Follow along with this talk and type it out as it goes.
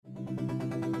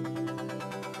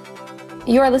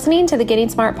You are listening to the Getting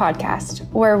Smart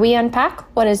podcast, where we unpack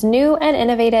what is new and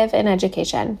innovative in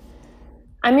education.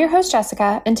 I'm your host,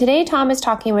 Jessica, and today Tom is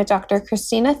talking with Dr.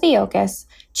 Christina Theokas,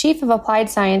 Chief of Applied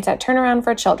Science at Turnaround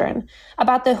for Children,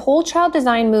 about the whole child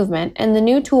design movement and the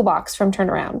new Toolbox from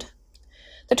Turnaround.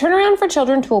 The Turnaround for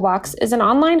Children Toolbox is an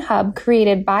online hub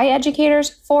created by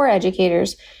educators for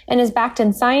educators and is backed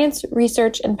in science,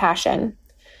 research, and passion.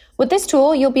 With this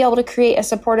tool, you'll be able to create a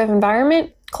supportive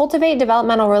environment, cultivate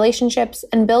developmental relationships,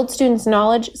 and build students'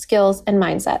 knowledge, skills, and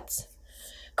mindsets.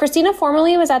 Christina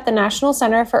formerly was at the National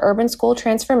Center for Urban School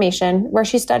Transformation, where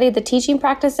she studied the teaching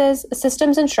practices,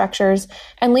 systems and structures,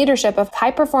 and leadership of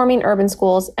high-performing urban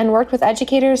schools and worked with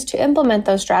educators to implement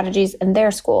those strategies in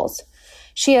their schools.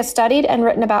 She has studied and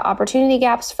written about opportunity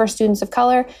gaps for students of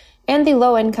color and the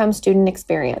low-income student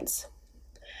experience.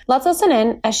 Let's listen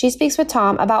in as she speaks with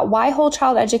Tom about why whole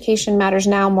child education matters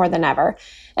now more than ever,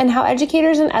 and how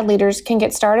educators and ed leaders can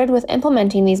get started with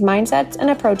implementing these mindsets and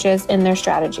approaches in their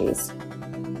strategies.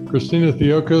 Christina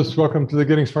Theokas, welcome to the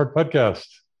Getting Smart podcast.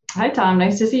 Hi, Tom.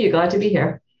 Nice to see you. Glad to be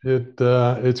here.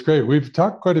 It's great. We've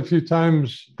talked quite a few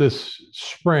times this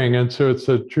spring, and so it's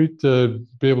a treat to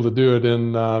be able to do it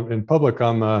in public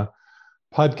on the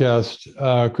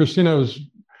podcast. Christina, I was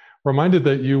reminded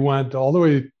that you went all the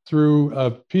way through a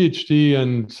PhD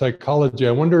in psychology.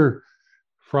 I wonder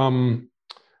from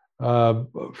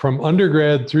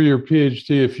undergrad through your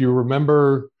PhD, if you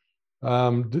remember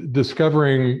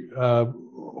discovering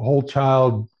whole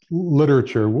child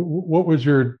literature. What was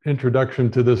your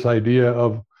introduction to this idea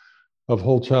of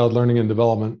whole child learning and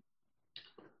development?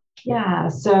 Yeah,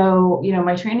 so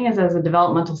my training is as a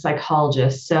developmental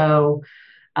psychologist. So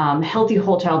healthy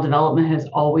whole child development has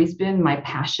always been my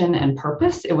passion and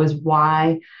purpose. It was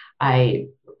why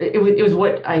it was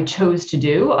what I chose to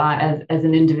do as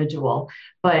an individual.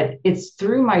 But it's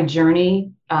through my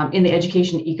journey in the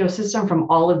education ecosystem from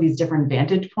all of these different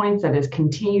vantage points that has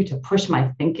continued to push my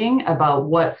thinking about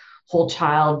what whole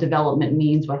child development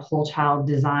means, what whole child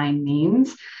design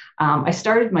means. I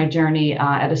started my journey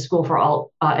at a school for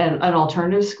an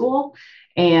alternative school,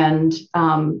 and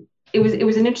it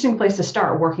was an interesting place to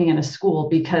start working in a school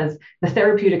because the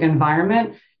therapeutic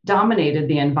environment dominated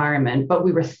the environment, but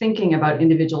we were thinking about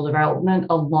individual development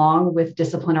along with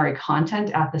disciplinary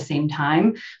content at the same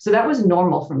time. So that was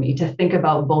normal for me to think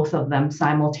about both of them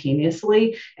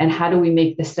simultaneously and how do we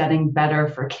make the setting better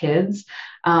for kids.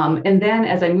 And then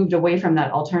as I moved away from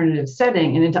that alternative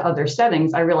setting and into other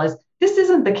settings, I realized this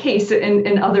isn't the case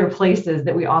in other places,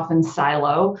 that we often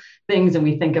silo things and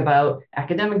we think about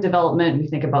academic development, we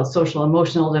think about social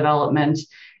emotional development,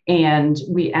 and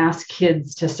we ask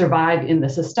kids to survive in the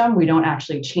system. We don't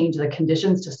actually change the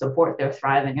conditions to support their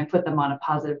thriving and put them on a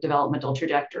positive developmental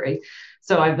trajectory.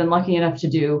 So I've been lucky enough to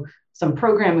do some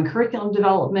program and curriculum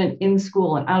development in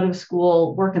school and out of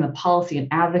school, work in the policy and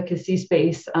advocacy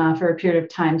space for a period of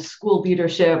time, school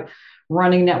leadership,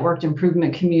 running networked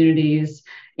improvement communities,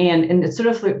 and it's sort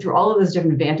of through all of those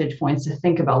different vantage points to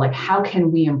think about, like, how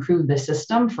can we improve the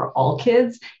system for all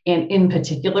kids? And in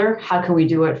particular, how can we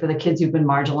do it for the kids who've been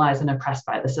marginalized and oppressed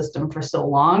by the system for so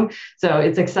long? So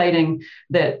it's exciting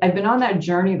that I've been on that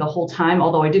journey the whole time,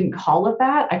 although I didn't call it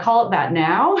that. I call it that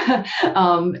now.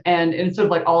 And it's sort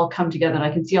of like all come together, and I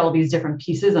can see all these different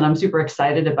pieces, and I'm super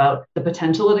excited about the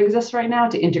potential that exists right now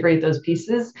to integrate those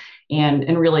pieces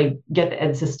and really get the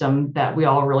ed system that we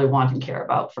all really want and care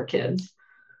about for kids.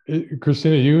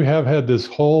 Christina, you have had this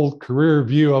whole career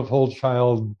view of whole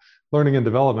child learning and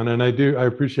development, and I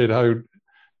appreciate how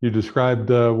you described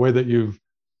the way that you've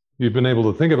been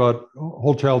able to think about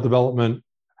whole child development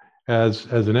as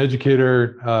an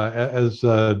educator, as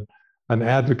an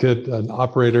advocate, an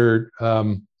operator.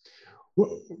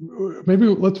 Maybe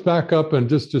let's back up and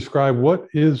just describe what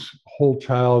is whole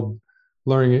child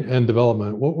learning and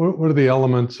development. What are the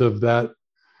elements of that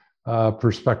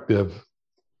perspective?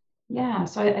 Yeah,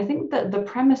 so I think that the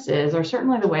premises, or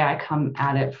certainly the way I come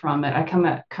at it from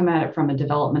a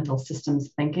developmental systems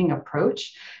thinking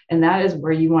approach, and that is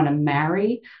where you want to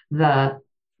marry the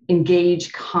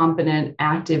engaged, competent,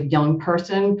 active young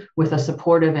person with a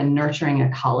supportive and nurturing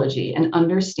ecology, and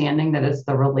understanding that it's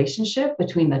the relationship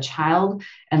between the child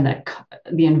and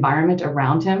the environment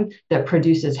around him that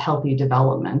produces healthy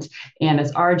development. And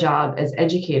it's our job as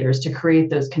educators to create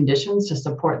those conditions to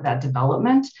support that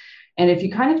development. And if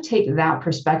you kind of take that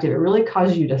perspective, it really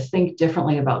causes you to think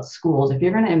differently about schools. If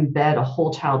you're going to embed a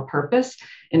whole child purpose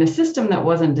in a system that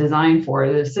wasn't designed for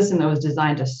it, a system that was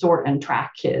designed to sort and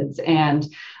track kids and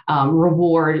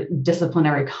reward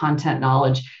disciplinary content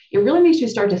knowledge, it really makes you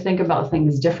start to think about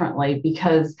things differently,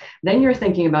 because then you're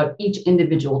thinking about each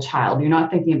individual child. You're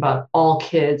not thinking about all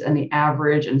kids and the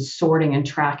average and sorting and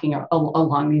tracking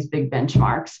along these big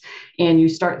benchmarks. And you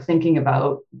start thinking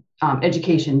about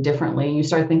education differently. You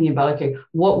start thinking about, okay,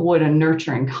 what would a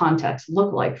nurturing context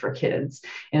look like for kids?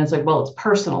 And it's like, well, it's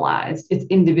personalized, it's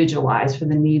individualized for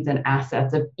the needs and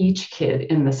assets of each kid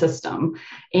in the system.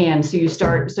 And so you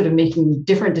start sort of making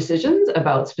different decisions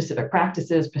about specific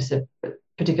practices,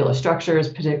 particular structures,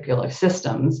 particular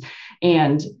systems.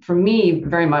 And for me,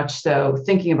 very much so,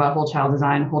 thinking about whole child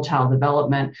design, whole child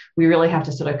development, we really have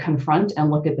to sort of confront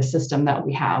and look at the system that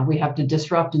we have. We have to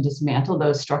disrupt and dismantle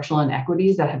those structural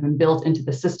inequities that have been built into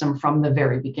the system from the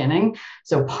very beginning.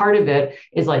 So part of it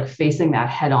is like facing that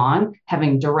head on,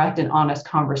 having direct and honest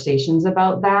conversations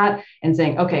about that, and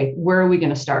saying, okay, where are we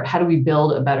going to start? How do we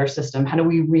build a better system? How do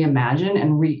we reimagine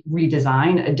and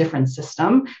redesign a different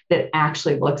system that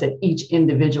actually looks at each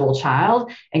individual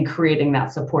child and creating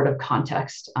that supportive context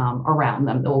around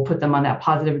them that will put them on that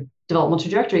positive developmental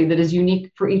trajectory that is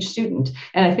unique for each student.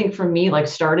 And I think for me, like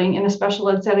starting in a special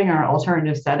ed setting or an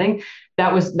alternative setting,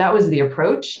 that was the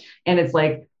approach. And it's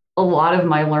like a lot of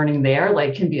my learning there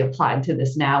like can be applied to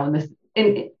this now. And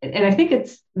I think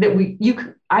it's that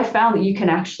I found that you can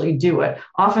actually do it.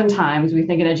 Oftentimes we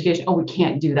think in education, oh, we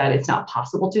can't do that. It's not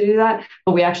possible to do that,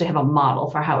 but we actually have a model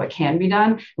for how it can be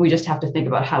done. We just have to think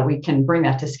about how we can bring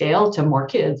that to scale to more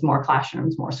kids, more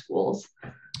classrooms, more schools.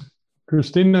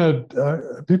 Christina,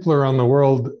 people around the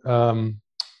world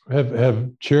have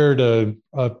chaired a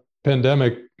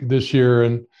pandemic this year,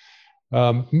 and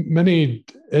many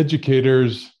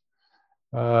educators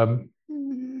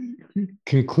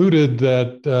concluded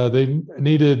that they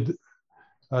needed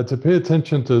to pay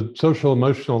attention to social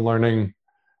emotional learning.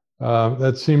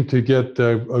 That seemed to get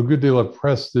a good deal of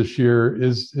press this year.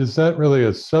 Is that really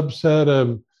a subset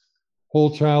of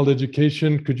whole child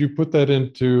education? Could you put that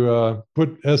into,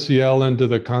 put SEL into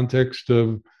the context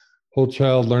of whole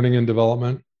child learning and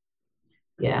development?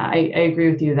 Yeah, I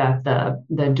agree with you that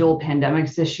the dual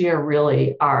pandemics this year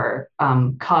really are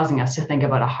causing us to think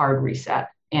about a hard reset.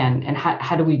 And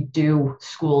how do we do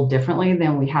school differently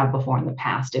than we have before in the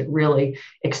past? It really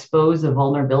exposed the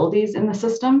vulnerabilities in the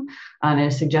system and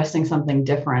is suggesting something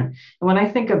different. And when I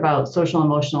think about social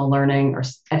emotional learning, or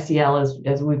SEL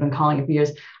as we've been calling it for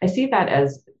years, I see that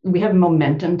as we have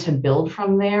momentum to build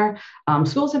from there.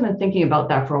 Schools have been thinking about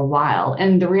that for a while.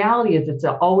 And the reality is it's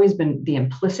always been the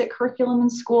implicit curriculum in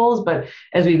schools, but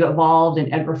as we've evolved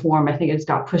in ed reform, I think it's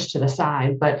got pushed to the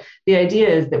side. But the idea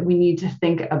is that we need to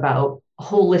think about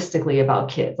holistically about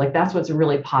kids. Like that's what's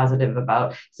really positive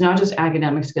about. It's not just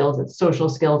academic skills, it's social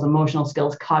skills, emotional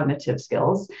skills, cognitive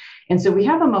skills. And so we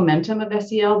have a momentum of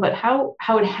SEL, but how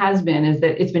it has been is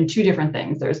that it's been two different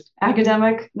things. There's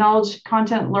academic knowledge,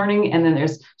 content learning, and then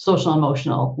there's social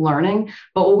emotional learning.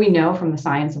 But what we know from the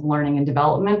science of learning and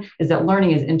development is that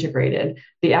learning is integrated.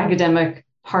 The academic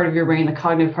part of your brain, the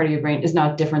cognitive part of your brain is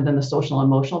not different than the social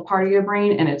emotional part of your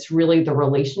brain. And it's really the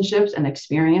relationships and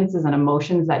experiences and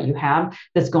emotions that you have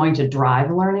that's going to drive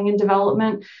learning and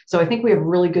development. So I think we have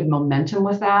really good momentum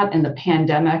with that. And the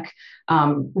pandemic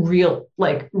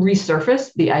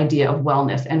resurfaced the idea of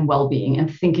wellness and well-being and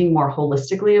thinking more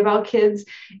holistically about kids.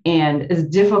 And as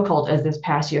difficult as this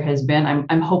past year has been,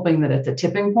 I'm hoping that it's a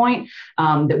tipping point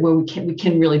that where we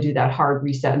can really do that hard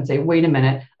reset and say, wait a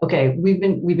minute, okay, we've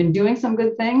been doing some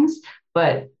good things,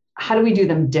 but how do we do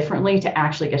them differently to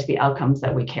actually get to the outcomes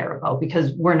that we care about?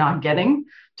 Because we're not getting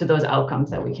to those outcomes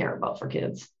that we care about for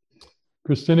kids.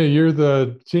 Christina, you're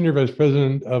the Senior Vice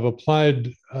President of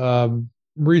Applied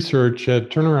Research at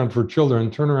Turnaround for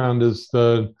Children. Turnaround is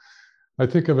I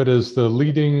think of it as the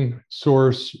leading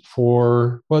source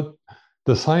for what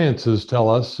the sciences tell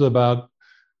us about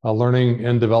learning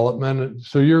and development.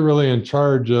 So you're really in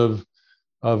charge of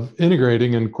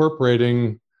integrating,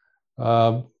 incorporating,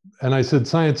 and I said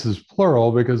science is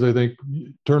plural because I think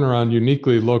Turnaround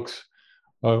uniquely looks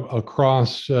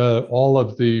across all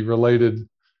of the related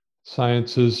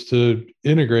sciences to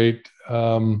integrate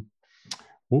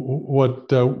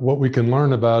what we can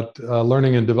learn about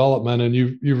learning and development. And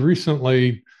you've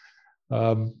recently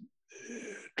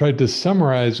tried to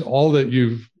summarize all that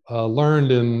you've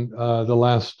learned in the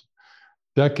last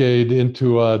decade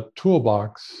into a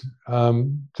toolbox.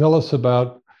 Tell us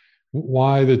about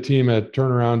why the team at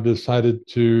Turnaround decided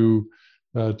to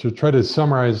try to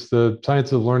summarize the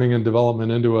science of learning and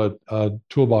development into a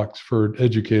toolbox for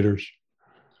educators.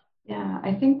 Yeah,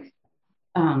 I think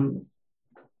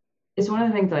it's one of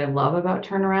the things that I love about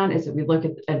Turnaround is that we look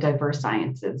at diverse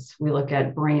sciences. We look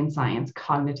at brain science,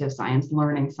 cognitive science,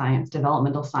 learning science,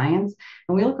 developmental science,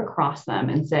 and we look across them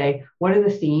and say, what are the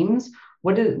themes?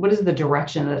 What is the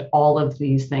direction that all of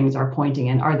these things are pointing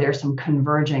in? Are there some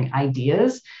converging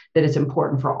ideas that it's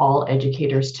important for all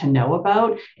educators to know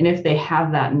about? And if they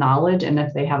have that knowledge and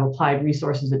if they have applied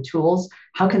resources and tools,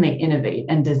 how can they innovate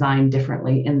and design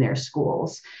differently in their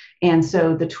schools? And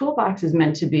so the Toolbox is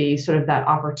meant to be sort of that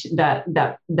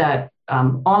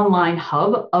online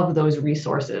hub of those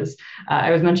resources.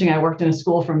 I was mentioning I worked in a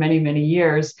school for many, many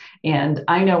years. And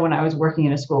I know when I was working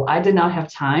in a school, I did not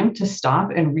have time to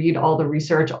stop and read all the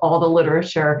research, all the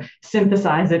literature,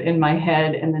 synthesize it in my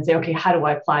head, and then say, okay, how do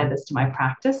I apply this to my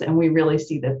practice? And we really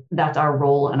see that that's our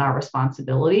role and our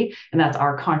responsibility. And that's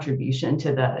our contribution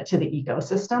to the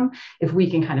ecosystem. If we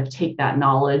can kind of take that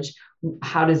knowledge,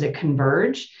 how does it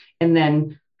converge? And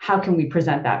then how can we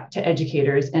present that to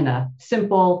educators in a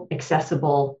simple,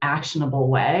 accessible, actionable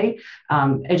way?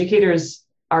 Educators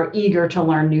are eager to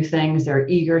learn new things. They're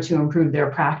eager to improve their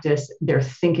practice. They're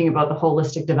thinking about the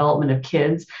holistic development of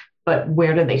kids, but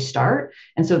where do they start?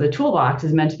 And so the Toolbox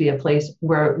is meant to be a place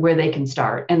where they can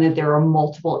start, and that there are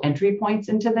multiple entry points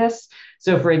into this.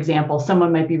 So for example,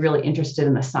 someone might be really interested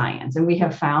in the science, and we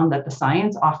have found that the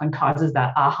science often causes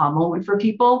that aha moment for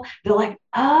people. They're like,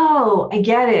 oh, I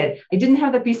get it. I didn't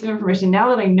have that piece of information. Now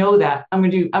that I know that, I'm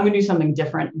gonna do something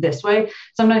different this way.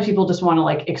 Sometimes people just want to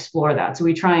like explore that. So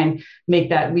we try and make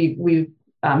that, we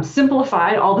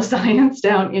simplified all the science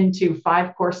down into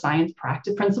 5 core science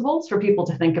practice principles for people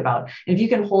to think about. And if you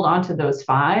can hold on to those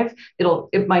 5,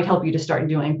 it might help you to start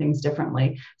doing things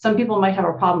differently. Some people might have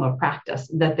a problem of practice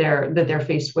that they're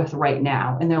faced with right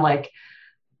now, and they're like,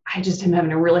 I just am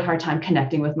having a really hard time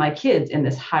connecting with my kids in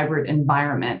this hybrid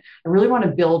environment. I really want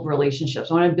to build relationships.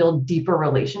 I want to build deeper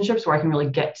relationships where I can really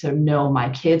get to know my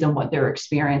kids and what they're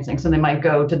experiencing. So they might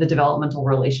go to the developmental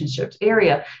relationships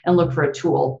area and look for a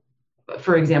tool.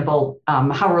 For example,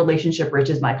 how relationship rich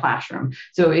is my classroom?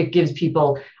 So it gives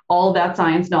people all that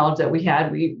science knowledge that we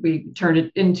had. We turned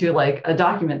it into like a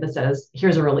document that says,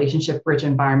 here's a relationship rich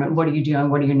environment. What are you doing?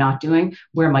 What are you not doing?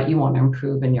 Where might you want to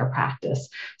improve in your practice?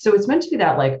 So it's meant to be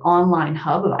that like online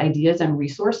hub of ideas and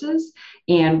resources,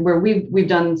 and where we've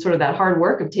done sort of that hard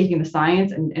work of taking the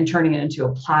science and turning it into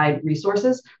applied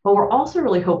resources. But we're also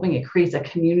really hoping it creates a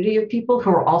community of people who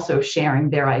are also sharing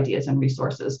their ideas and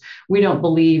resources. We don't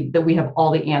believe that we have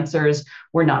all the answers.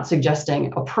 We're not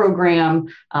suggesting a program.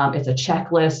 It's a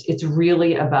checklist. It's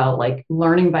really about like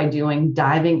learning by doing,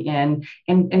 diving in,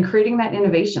 and creating that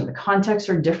innovation. The contexts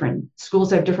are different.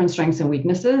 Schools have different strengths and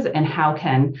weaknesses, and how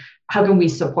can we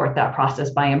support that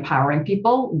process by empowering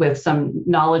people with some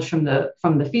knowledge from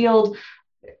the field,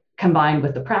 combined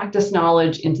with the practice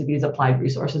knowledge into these applied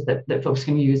resources that folks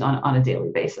can use on a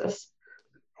daily basis.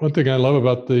 One thing I love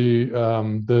about the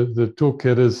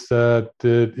toolkit is that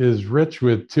it is rich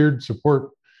with tiered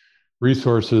support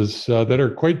resources that are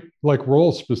quite like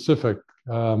role specific.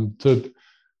 To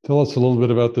tell us a little bit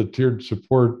about the tiered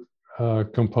support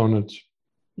components.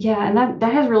 Yeah, and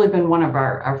that has really been one of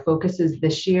our focuses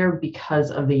this year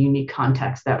because of the unique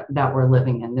context that we're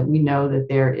living in, that we know that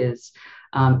there is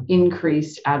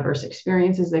increased adverse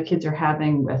experiences that kids are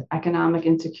having with economic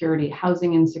insecurity,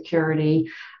 housing insecurity,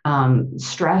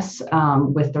 stress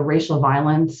with the racial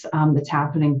violence that's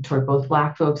happening toward both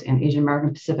Black folks and Asian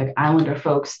American Pacific Islander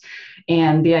folks.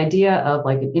 And the idea of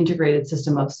like an integrated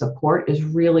system of support is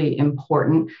really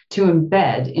important to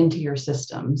embed into your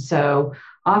system. So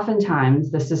oftentimes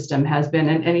the system has been,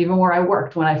 and even where I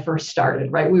worked when I first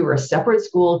started, right? We were a separate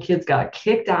school. Kids got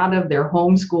kicked out of their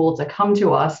home school to come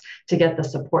to us to get the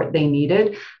support they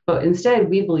needed. But instead,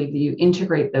 we believe that you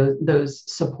integrate those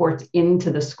supports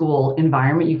into the school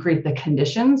environment. You create the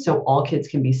conditions so all kids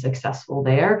can be successful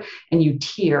there, and you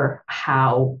tier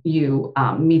how you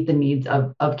meet the needs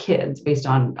of kids based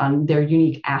on their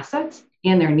unique assets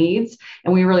and their needs.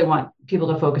 And we really want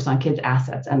people to focus on kids'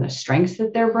 assets and the strengths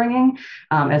that they're bringing,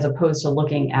 as opposed to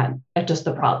looking at just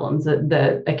the problems.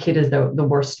 A kid is the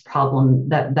worst problem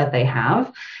that they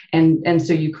have. And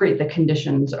so you create the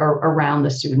conditions around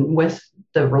the student with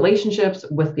the relationships,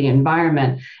 with the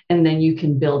environment, and then you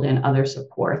can build in other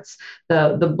supports.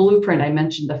 The blueprint, I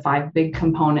mentioned the 5 big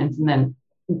components, and then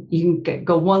you can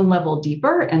go one level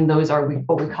deeper, and those are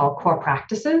what we call core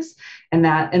practices.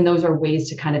 And those are ways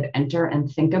to kind of enter and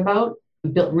think about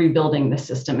rebuilding the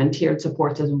system, and tiered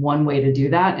supports is one way to do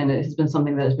that. And it has been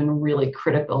something that has been really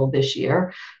critical this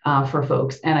year for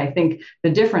folks. And I think the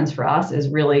difference for us is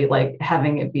really like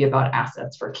having it be about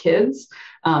assets for kids.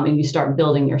 And you start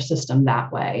building your system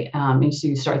that way. And so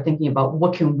you start thinking about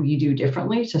what can we do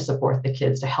differently to support the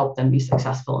kids to help them be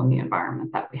successful in the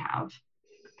environment that we have.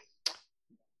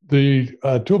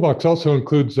 The Toolbox also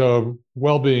includes a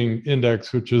well-being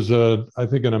index, which is, I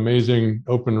think, an amazing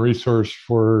open resource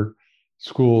for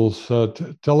schools.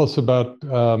 Tell us about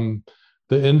the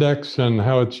index and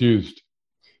how it's used.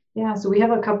 Yeah, so we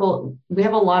have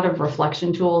a lot of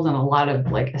reflection tools and a lot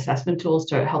of like assessment tools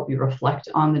to help you reflect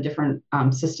on the different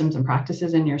systems and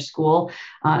practices in your school.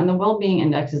 And the Wellbeing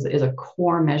Index is a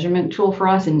core measurement tool for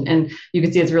us. And you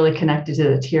can see it's really connected to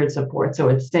the tiered support. So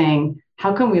it's saying,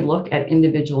 how can we look at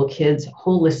individual kids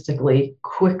holistically,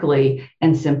 quickly,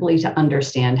 and simply to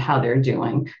understand how they're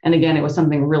doing? And again, it was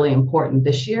something really important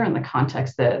this year in the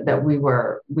context that we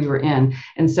were in.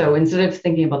 And so instead of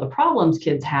thinking about the problems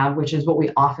kids have, which is what we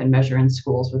often measure in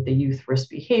schools with the youth risk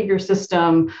behavior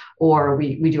system, or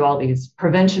we do all these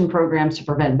prevention programs to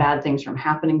prevent bad things from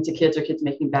happening to kids or kids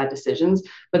making bad decisions.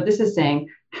 But this is saying,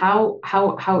 how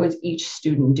is each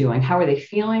student doing? How are they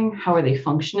feeling? How are they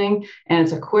functioning? And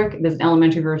there's an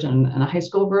elementary version and a high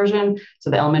school version. So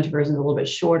the elementary version is a little bit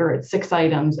shorter. It's 6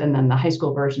 items. And then the high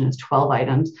school version is 12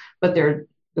 items. But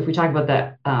if we talk about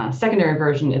the secondary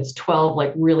version, it's 12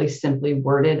 like really simply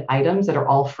worded items that are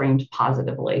all framed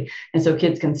positively. And so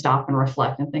kids can stop and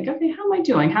reflect and think, okay, how am I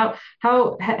doing? How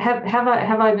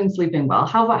have I been sleeping well?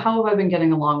 How have I been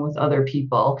getting along with other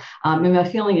people? Am I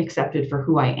feeling accepted for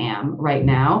who I am right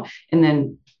now? And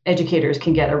then educators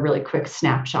can get a really quick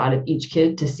snapshot of each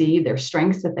kid to see their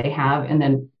strengths that they have, and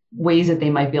then ways that they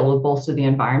might be able to bolster the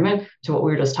environment to what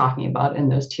we were just talking about in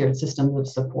those tiered systems of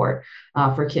support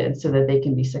for kids so that they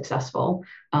can be successful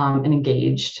and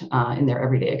engaged in their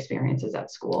everyday experiences at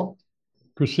school.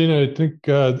 Christina, I think,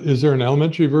 is there an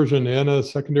elementary version and a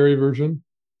secondary version?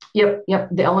 Yep.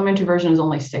 The elementary version is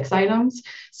only 6 items.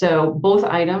 So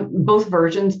both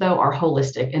versions, though, are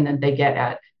holistic, and then they get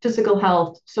at physical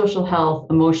health, social health,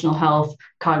 emotional health,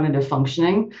 cognitive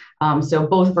functioning. So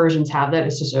both versions have that.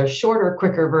 It's just a shorter,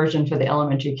 quicker version for the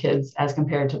elementary kids as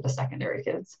compared to the secondary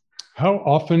kids. How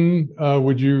often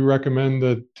would you recommend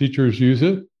that teachers use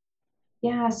it?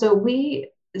 Yeah, so we've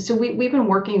been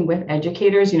working with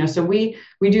educators, so we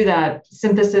do that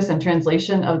synthesis and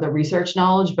translation of the research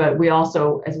knowledge, but we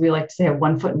also, as we like to say, have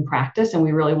one foot in practice, and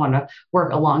we really want to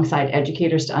work alongside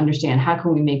educators to understand how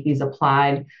can we make these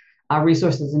applied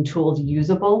resources and tools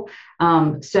usable.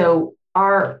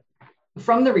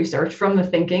 From the research, from the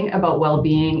thinking about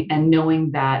well-being and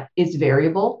knowing that it's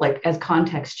variable, like as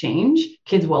context change,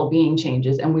 kids' well-being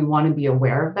changes, and we want to be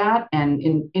aware of that and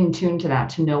in tune to that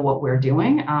to know what we're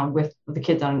doing with the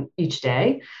kids on each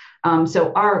day.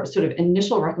 So our sort of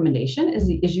initial recommendation is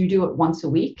you do it once a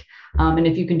week. And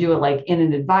if you can do it like in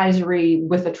an advisory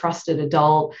with a trusted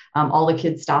adult, all the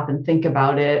kids stop and think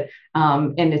about it.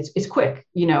 And it's quick,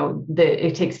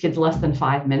 it takes kids less than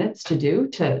 5 minutes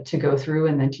to go through,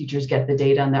 and then teachers get the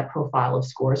data and that profile of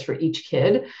scores for each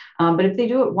kid. But if they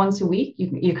do it once a week,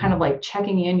 you kind of like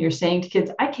checking in, you're saying to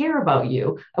kids, I care about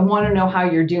you. I want to know how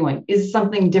you're doing. Is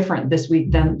something different this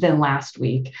week than last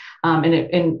week?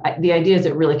 And the idea is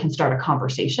it really can start a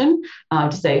conversation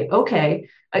to say, okay,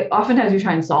 oftentimes we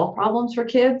try and solve problems for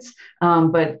kids,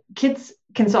 but kids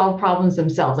can solve problems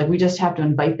themselves. Like we just have to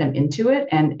invite them into it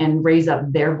and raise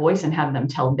up their voice and have them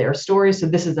tell their stories. So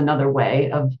this is another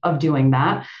way of doing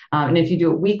that. And if you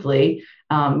do it weekly,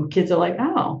 kids are like,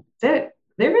 oh, they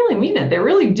really mean it. They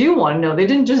really do want to know. They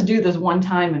didn't just do this one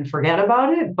time and forget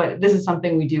about it, but this is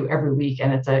something we do every week.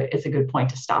 And it's a good point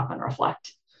to stop and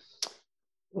reflect.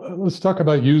 Let's talk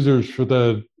about users for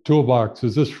the Toolbox.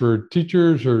 Is this for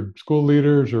teachers or school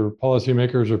leaders or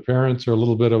policymakers or parents, or a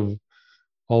little bit of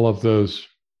all of those?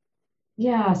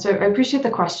 Yeah, so I appreciate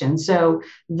the question. So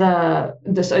I'd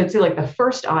say like the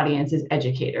first audience is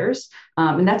educators,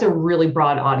 and that's a really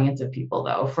broad audience of people,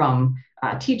 though, from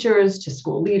teachers to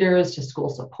school leaders to school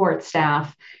support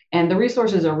staff. And the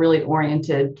resources are really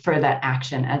oriented for that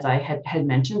action, as I had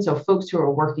mentioned. So folks who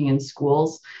are working in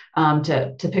schools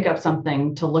to pick up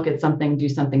something, to look at something, do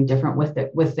something different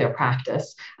with their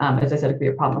practice. As I said, it could be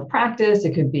a problem of practice.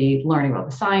 It could be learning about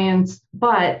the science,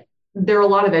 but there are a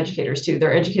lot of educators too.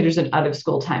 They're educators in out of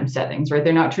school time settings, right?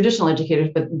 They're not traditional educators,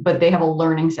 but they have a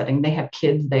learning setting. They have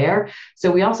kids there. So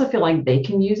we also feel like they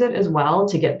can use it as well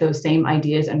to get those same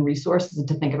ideas and resources and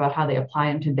to think about how they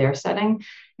apply them to their setting.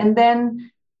 And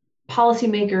then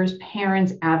policymakers,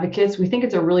 parents, advocates, we think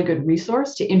it's a really good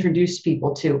resource to introduce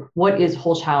people to what is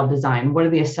whole child design, what are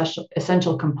the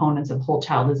essential components of whole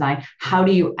child design, how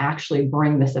do you actually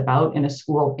bring this about in a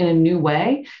school in a new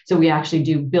way, so we actually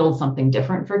do build something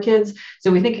different for kids. So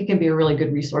we think it can be a really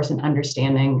good resource in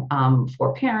understanding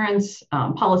for parents,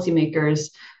 policymakers,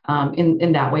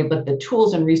 in that way. But the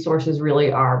tools and resources really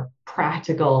are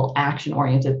practical,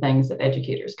 action-oriented things that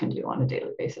educators can do on a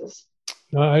daily basis.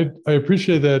 I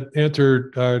appreciate that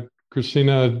answer,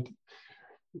 Christina.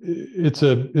 It's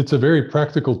a very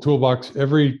practical toolbox.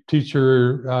 Every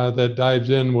teacher that dives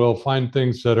in will find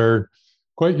things that are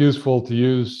quite useful to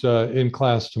use in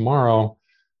class tomorrow.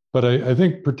 But I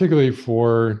think particularly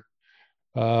for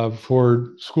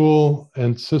school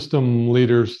and system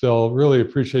leaders, they'll really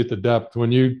appreciate the depth.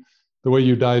 The way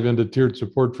you dive into tiered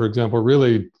support, for example,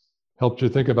 really helps you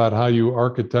think about how you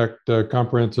architect a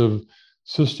comprehensive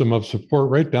system of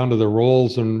support right down to the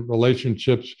roles and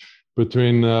relationships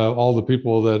between all the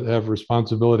people that have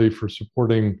responsibility for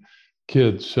supporting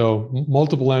kids. So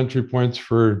multiple entry points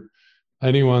for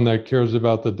anyone that cares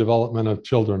about the development of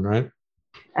children, right?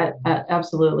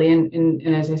 Absolutely. And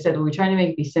as I said, we're trying to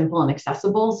make it be simple and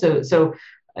accessible. So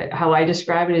how I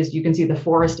describe it is you can see the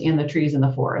forest and the trees in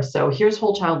the forest. So here's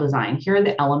whole child design. Here are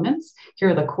the elements. Here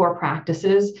are the core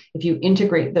practices. If you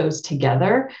integrate those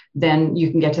together, then you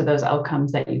can get to those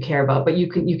outcomes that you care about. But you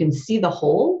can see the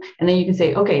whole, and then you can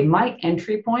say, okay, my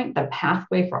entry point, the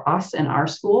pathway for us in our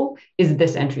school is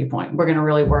this entry point. We're going to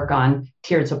really work on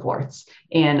tiered supports.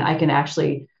 And I can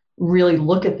actually really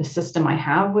look at the system I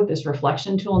have with this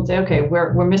reflection tool and say, okay,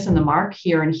 we're missing the mark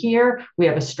here and here. We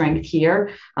have a strength here.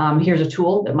 Here's a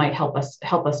tool that might help us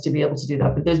to be able to do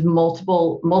that. But there's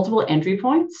multiple entry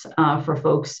points for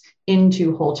folks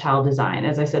into whole child design.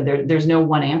 As I said, there's no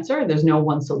one answer. There's no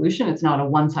one solution. It's not a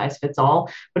one size fits all,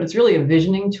 but it's really a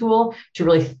visioning tool to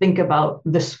really think about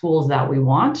the schools that we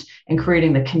want and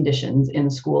creating the conditions in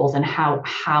schools and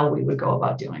how we would go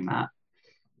about doing that.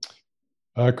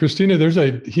 Christina, there's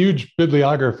a huge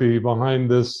bibliography behind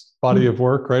this body of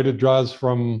work, right? It draws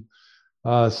from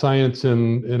science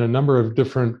in a number of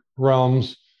different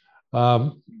realms,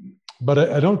 but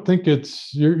I don't think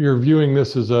you're viewing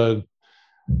this as a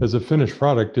finished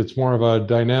product. It's more of a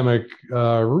dynamic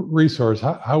resource.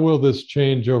 How will this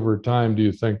change over time, do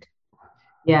you think?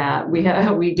 Yeah, we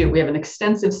do. We have an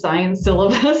extensive science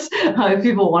syllabus. If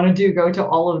people want to go to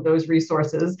all of those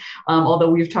resources, although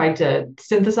we've tried to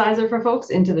synthesize it for folks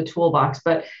into the toolbox.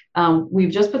 But we've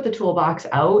just put the toolbox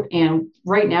out, and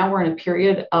right now we're in a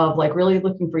period of like really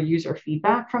looking for user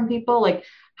feedback from people. Like,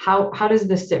 how does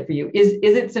this sit for you? Is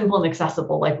it simple and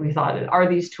accessible like we thought it? Are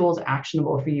these tools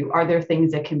actionable for you? Are there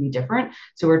things that can be different?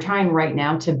 So we're trying right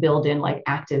now to build in like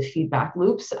active feedback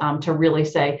loops to really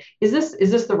say, is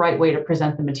this the right way to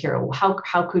present the material?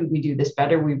 How could we do this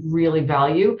better? We really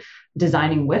value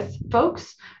designing with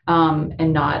folks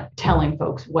and not telling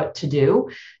folks what to do.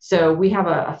 So we have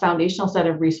a foundational set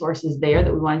of resources there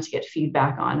that we wanted to get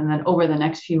feedback on. And then over the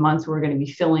next few months, we're going to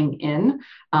be filling in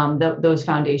those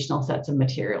foundational sets of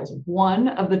materials. One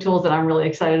of the tools that I'm really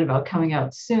excited about coming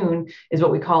out soon is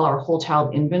what we call our whole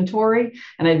child inventory.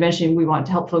 And I mentioned we want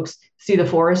to help folks see the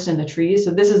forest and the trees.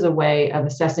 So this is a way of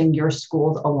assessing your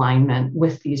school's alignment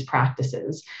with these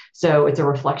practices. So it's a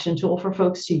reflection tool for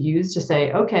folks to use to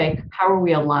say, okay, how are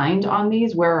we aligned on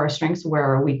these? Where are our strengths? Where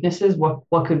are our weaknesses?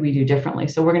 What could we do differently?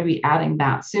 So we're going to be adding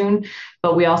that soon.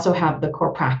 But we also have the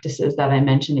core practices that I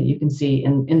mentioned that you can see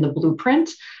in the blueprint.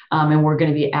 And we're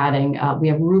going to be adding, we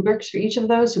have rubrics for each of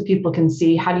those so people can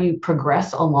see how do you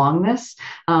progress along this.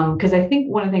 Because I think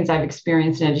one of the things I've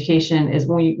experienced in education is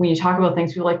when you talk about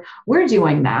things, people are like, we're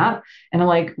doing that. And I'm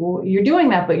like, well, you're doing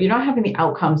that, but you're not having the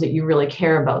outcomes that you really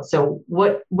care about. So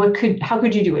how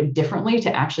could you do it differently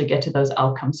to actually get to those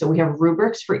outcomes? So we have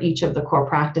rubrics for each of the core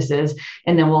practices,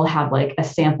 and then we'll have like a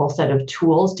sample set of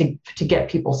tools to get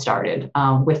people started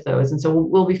with those. And so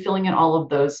we'll be filling in all of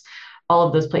those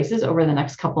places over the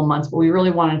next couple of months, but we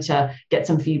really wanted to get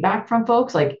some feedback from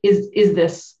folks. Like, is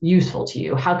this useful to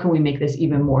you? How can we make this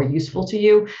even more useful to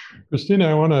you? Christina,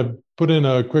 I want to put in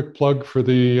a quick plug for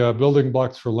the Building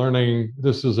Blocks for Learning.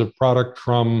 This is a product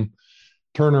from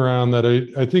Turnaround that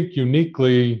I think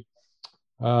uniquely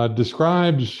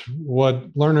describes what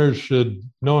learners should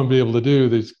know and be able to do,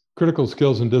 these critical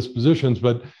skills and dispositions,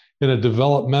 but in a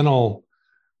developmental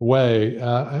way.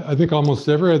 I think almost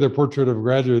every other portrait of a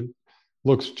graduate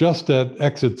looks just at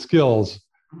exit skills,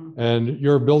 and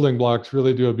your building blocks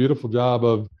really do a beautiful job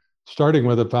of starting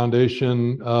with a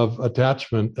foundation of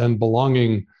attachment and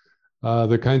belonging,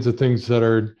 the kinds of things that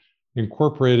are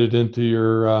incorporated into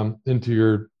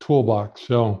your toolbox.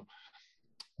 So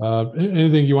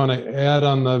Anything you want to add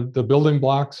on the building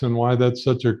blocks and why that's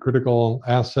such a critical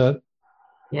asset?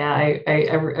 Yeah,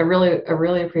 I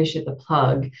really appreciate the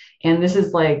plug. And this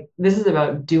is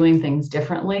about doing things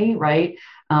differently, right?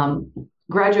 Um,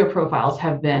 Graduate profiles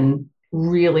have been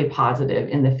really positive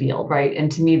in the field, right? And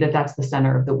to me, that's the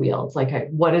center of the wheel. It's like,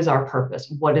 what is our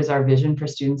purpose? What is our vision for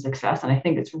student success? And I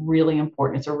think it's really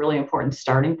important. It's a really important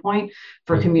starting point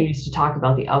for communities to talk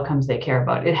about the outcomes they care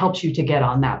about. It helps you to get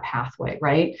on that pathway,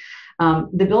 right?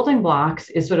 The building blocks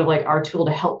is sort of like our tool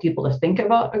to help people to think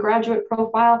about a graduate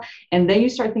profile. And then you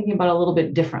start thinking about it a little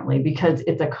bit differently because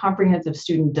it's a comprehensive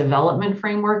student development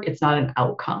framework. It's not an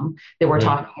outcome that we're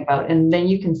talking about. And then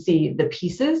you can see the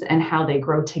pieces and how they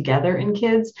grow together in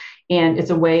kids. And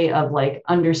it's a way of like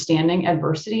understanding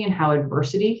adversity and how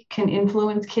adversity can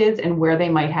influence kids and where they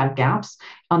might have gaps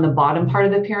on the bottom part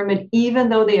of the pyramid, even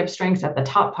though they have strengths at the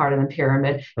top part of the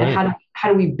pyramid. And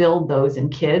how do we build those in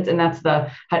kids? And that's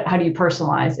how do you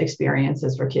personalize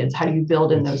experiences for kids? How do you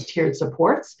build in those tiered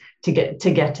supports to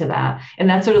get to that? And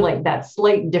that's sort of like that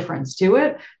slight difference to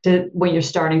it, to when you're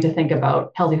starting to think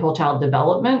about healthy whole child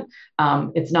development.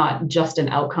 It's not just an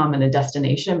outcome and a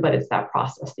destination, but it's that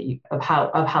process of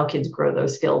how kids grow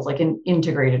those skills, like in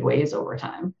integrated ways over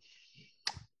time.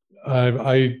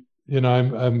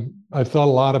 I've thought a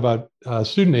lot about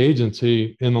student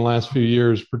agency in the last few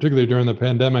years, particularly during the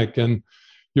pandemic. And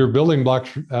your building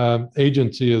blocks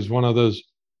agency is one of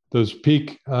those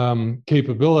peak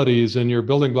capabilities. And your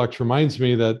building blocks reminds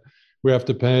me that we have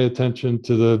to pay attention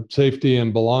to the safety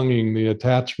and belonging, the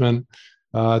attachment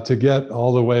to get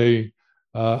all the way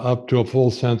up to a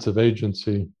full sense of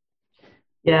agency.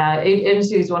 Yeah,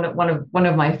 agency is one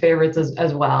of my favorites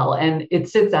as well, and it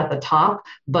sits at the top,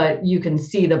 but you can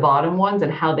see the bottom ones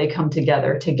and how they come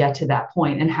together to get to that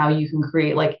point, and how you can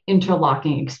create like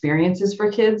interlocking experiences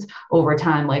for kids over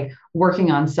time. Like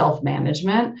working on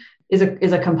self-management is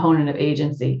a component of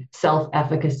agency,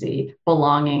 self-efficacy,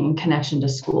 belonging, connection to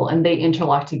school, and they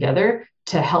interlock together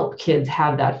to help kids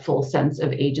have that full sense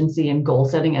of agency and goal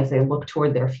setting as they look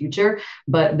toward their future,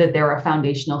 but that there are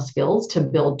foundational skills to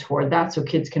build toward that so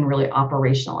kids can really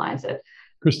operationalize it.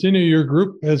 Christina, your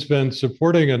group has been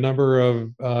supporting a number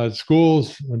of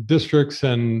schools, districts,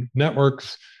 and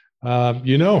networks.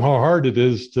 You know how hard it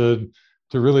is to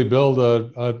really build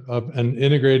an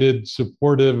integrated,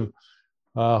 supportive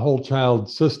whole child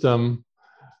system.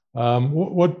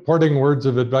 What parting words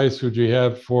of advice would you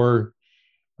have for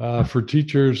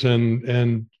teachers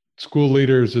and school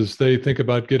leaders as they think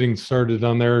about getting started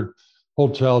on their whole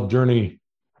child journey?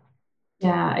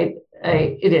 Yeah,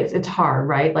 it's hard,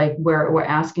 right? Like we're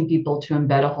asking people to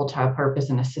embed a whole child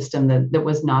purpose in a system that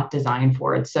was not designed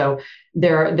for it. So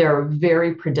there are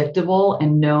very predictable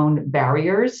and known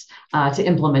barriers to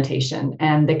implementation,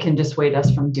 and that can dissuade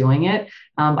us from doing it.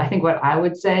 I think what I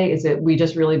would say is that we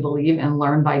just really believe in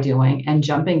learn by doing and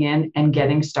jumping in and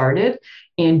getting started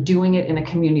and doing it in a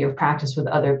community of practice with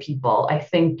other people. I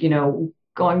think,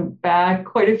 going back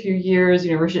quite a few years,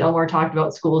 Richard Elmore talked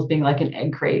about schools being like an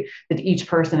egg crate, that each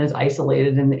person is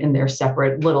isolated in their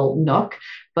separate little nook.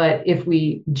 But if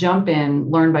we jump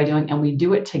in, learn by doing, and we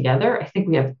do it together, I think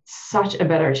we have such a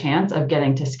better chance of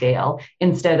getting to scale,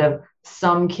 instead of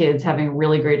some kids having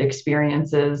really great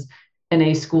experiences in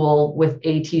a school with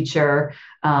a teacher,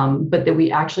 but that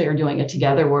we actually are doing it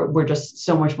together. We're just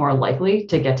so much more likely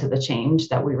to get to the change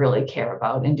that we really care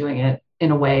about, and doing it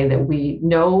in a way that we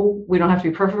know we don't have to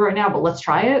be perfect right now, but let's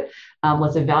try it.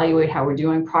 Let's evaluate how we're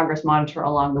doing, progress monitor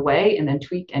along the way, and then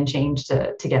tweak and change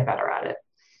to get better at it.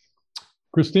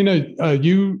 Christina,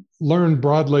 you learn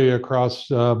broadly across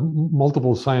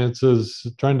multiple sciences,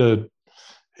 trying to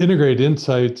integrate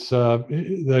insights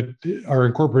that are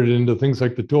incorporated into things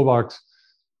like the Toolbox.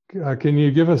 Can you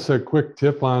give us a quick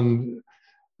tip on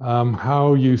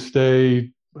how you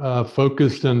stay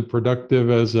focused and productive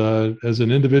as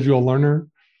an individual learner?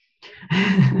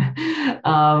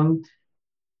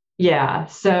 Yeah,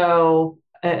 so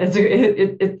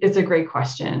it's a great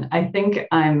question. I think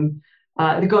I'm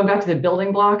going back to the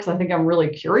building blocks. I think I'm really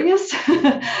curious,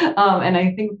 and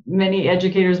I think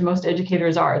most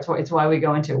educators are. It's why we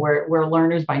go into it. We're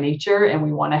learners by nature, and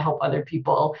we want to help other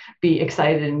people be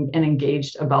excited and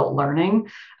engaged about learning.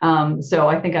 So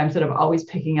I think I'm sort of always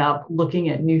picking up, looking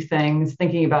at new things,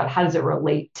 thinking about how does it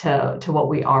relate to what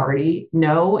we already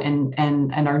know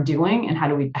and are doing, and how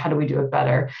do we do it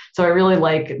better. So I really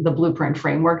like the blueprint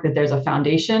framework, that there's a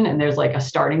foundation and there's like a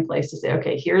starting place to say,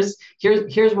 okay, here's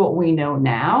what we know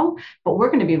now, but we're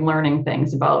going to be learning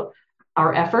things about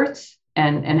our efforts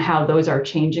and how those are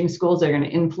changing schools. They're going to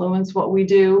influence what we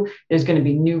do. There's going to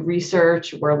be new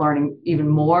research. We're learning even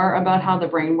more about how the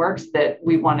brain works that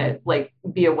we want to like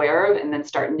be aware of and then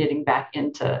start knitting back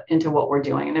into what we're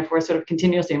doing. And if we're sort of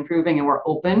continuously improving and we're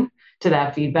open to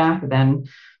that feedback, then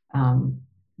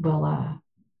we'll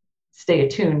stay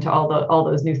attuned to all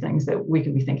those new things that we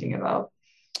can be thinking about.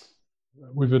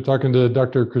 We've been talking to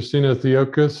Dr. Christina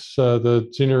Theokas, the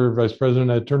Senior Vice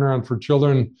President at Turnaround for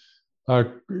Children.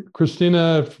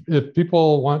 Christina, if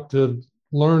people want to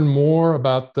learn more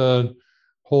about the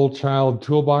Whole Child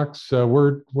Toolbox,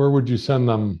 where would you send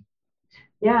them?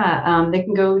 Yeah, they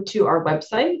can go to our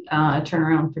website,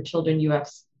 Turnaround for Children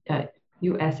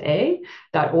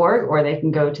USA.org, or they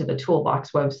can go to the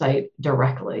Toolbox website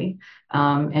directly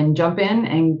and jump in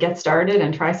and get started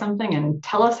and try something and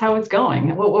tell us how it's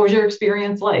going. What was your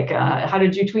experience like? How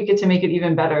did you tweak it to make it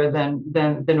even better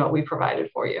than what we provided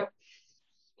for you?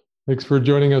 Thanks for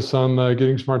joining us on the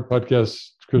Getting Smart podcast,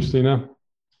 Christina.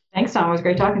 Thanks, Tom. It was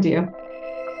great talking to you.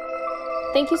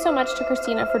 Thank you so much to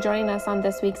Christina for joining us on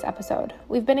this week's episode.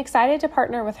 We've been excited to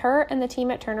partner with her and the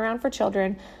team at Turnaround for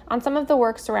Children on some of the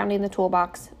work surrounding the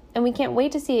Toolbox, and we can't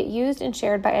wait to see it used and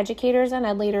shared by educators and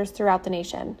ed leaders throughout the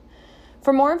nation.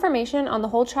 For more information on the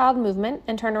Whole Child Movement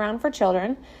and Turnaround for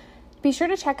Children, be sure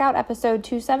to check out episode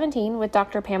 217 with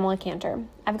Dr. Pamela Cantor.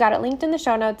 I've got it linked in the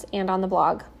show notes and on the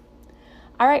blog.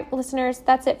 All right, listeners,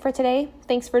 that's it for today.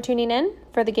 Thanks for tuning in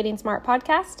for the Getting Smart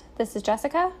podcast. This is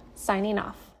Jessica, signing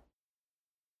off.